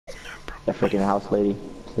The freaking house lady.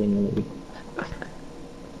 Cleaning lady.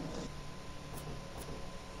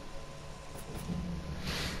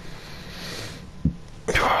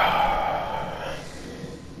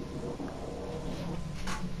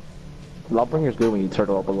 Lawbringer's good when you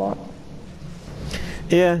turtle up a lot.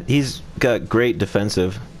 Yeah, he's got great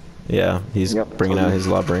defensive. Yeah, he's bringing out his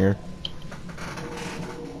Lawbringer.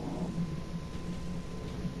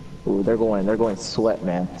 Ooh, they're going sweat,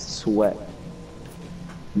 man. Sweat.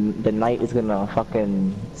 The knight is gonna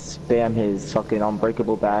fucking spam his fucking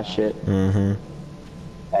unbreakable bash shit. Mm-hmm.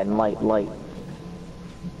 And light.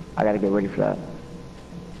 I gotta get ready for that.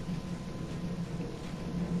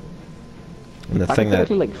 And the I thing can that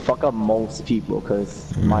actually like fuck up most people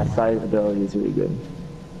because my size ability is really good.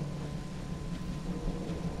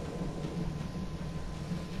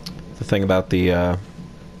 the thing about the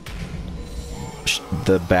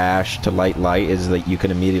bash to light is that you can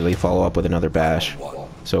immediately follow up with another bash.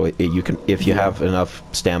 So you can, if you have enough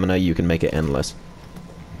stamina, you can make it endless.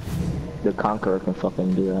 The Conqueror can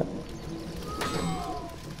fucking do that.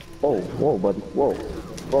 Whoa, buddy, whoa.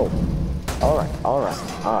 Alright.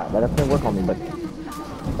 That doesn't work on me, buddy.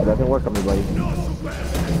 That doesn't work on me, buddy.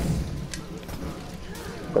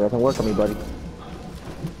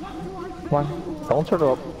 Come on, don't turn it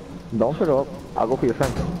up. I'll go for your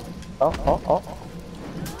friend. Oh.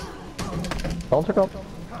 Don't turn it up.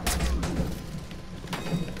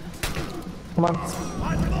 Come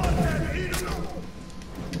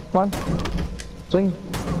on. Swing.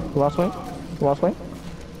 You wanna swing?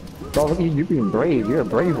 Oh, look at you, you're being brave. You're a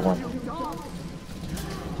brave one.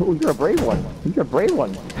 Oh, you're a brave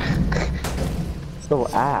one. So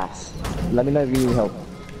ass. Let me know if you need help.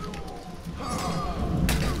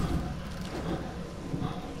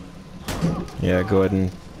 Yeah, go ahead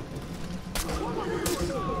and...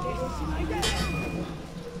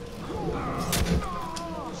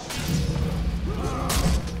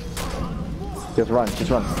 Just run.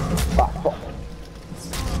 Fuck.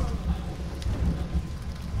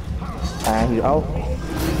 And he's out.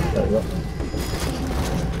 There we go.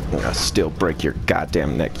 I'll still break your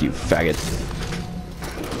goddamn neck, you faggot.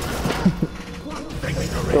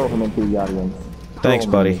 Throw him into the audience. Thanks,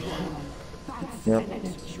 buddy. Yep.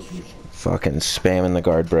 Fucking spamming the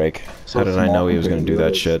guard break. So how did I know he was gonna do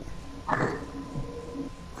that shit?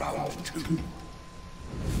 Round 2.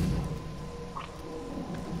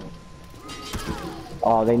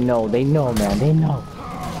 Oh, they know, man, they know.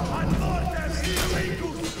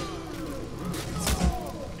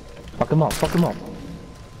 Fuck him up.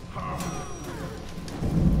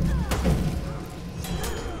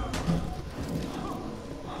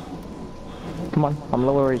 Come on, I'm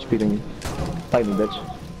lower HP than you. Fight me, bitch.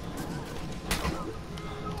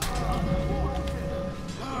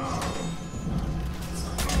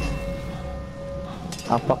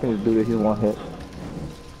 I'll fucking just do this, he's one hit.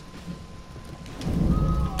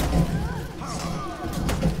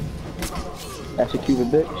 Execute a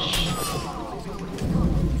bitch.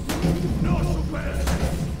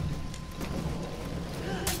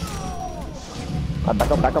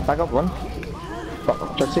 Back up, run. Fuck,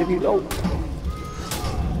 try to save you, no.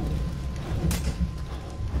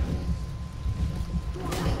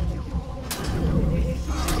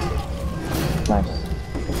 Nice.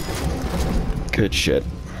 Good shit.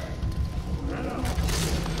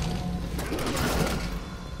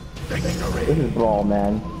 This is Brawl,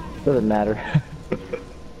 man. Doesn't matter.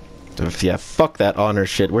 Yeah, fuck that honor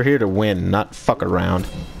shit. We're here to win, not fuck around.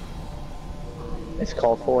 It's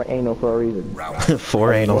called 4 anal for a reason.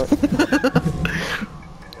 4 anal.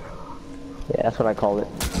 Yeah, that's what I call it.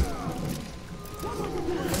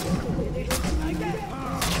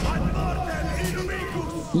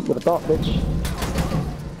 Eat with a thought, bitch.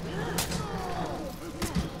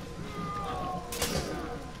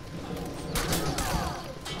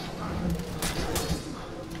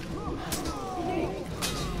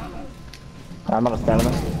 I'm out of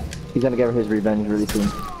stamina. He's gonna get his revenge really soon.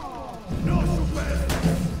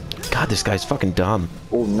 God, this guy's fucking dumb.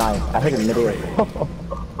 Oh, nice. I hit him midair.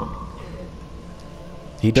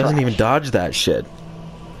 He doesn't even dodge that shit.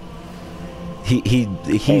 He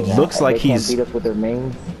Hey, looks like they he's... can't beat us with their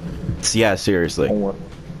mains. Yeah, seriously. Won't work.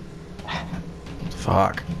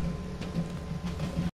 Fuck.